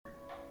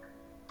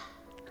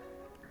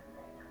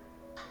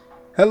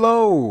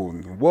Hello,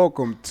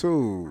 welcome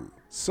to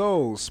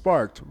Soul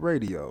Sparked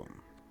Radio.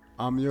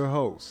 I'm your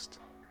host,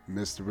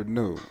 Mr.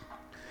 Renew,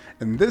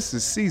 and this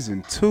is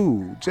season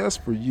 2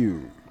 just for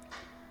you.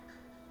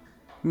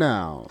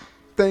 Now,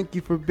 thank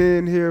you for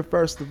being here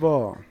first of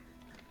all.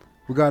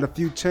 We got a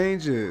few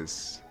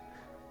changes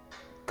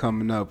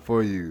coming up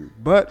for you,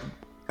 but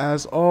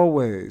as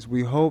always,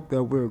 we hope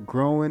that we're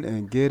growing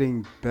and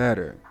getting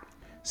better.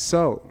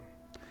 So,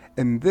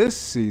 in this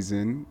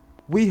season,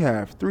 we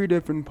have 3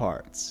 different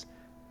parts.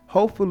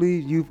 Hopefully,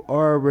 you've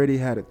already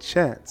had a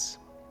chance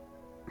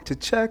to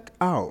check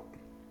out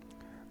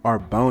our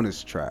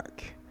bonus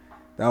track.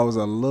 That was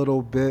a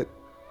little bit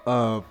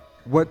of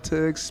what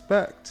to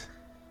expect,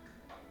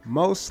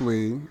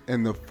 mostly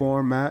in the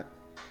format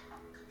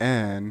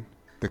and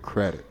the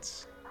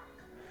credits.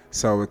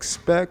 So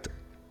expect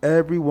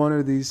every one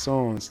of these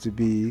songs to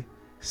be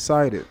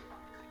cited.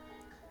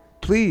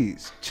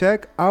 Please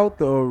check out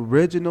the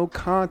original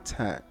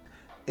content.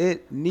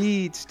 It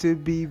needs to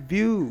be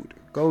viewed.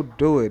 Go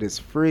do it. It's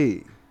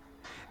free.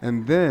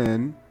 And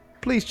then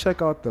please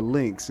check out the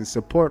links and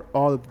support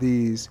all of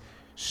these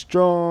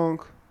strong,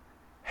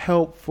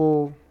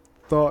 helpful,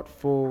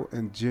 thoughtful,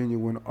 and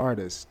genuine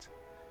artists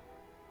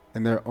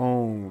in their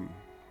own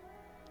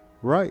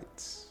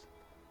rights.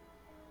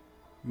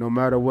 No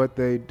matter what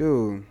they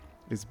do,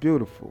 it's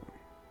beautiful.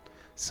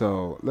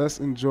 So let's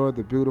enjoy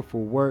the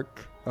beautiful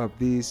work of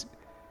these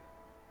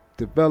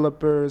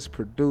developers,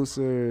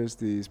 producers,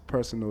 these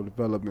personal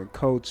development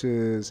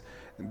coaches,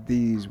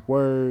 these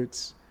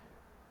words,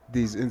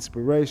 these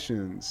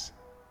inspirations,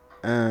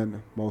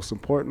 and most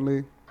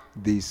importantly,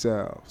 these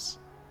selves.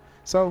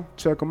 So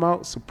check them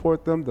out,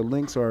 support them. The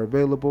links are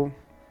available.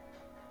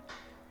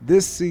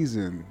 This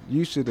season,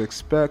 you should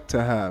expect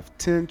to have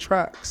 10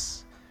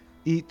 tracks.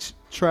 Each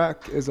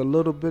track is a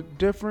little bit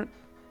different,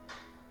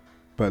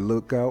 but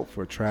look out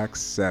for track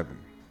 7.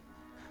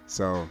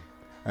 So,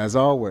 as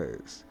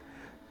always,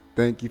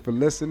 thank you for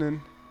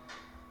listening.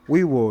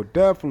 We will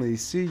definitely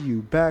see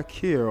you back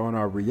here on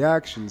our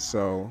reaction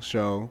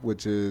show,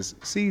 which is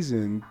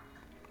season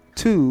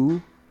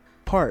 2,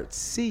 part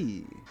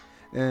C.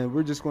 And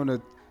we're just going to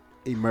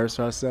immerse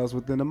ourselves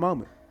within a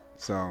moment.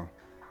 So,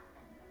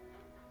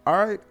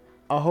 all right,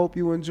 I hope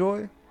you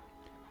enjoy.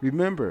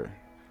 Remember,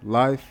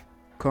 life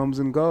comes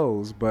and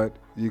goes, but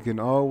you can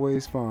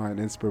always find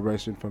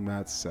inspiration from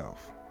that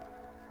self.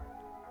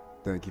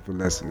 Thank you for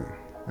listening,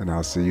 and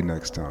I'll see you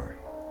next time.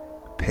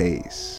 Peace.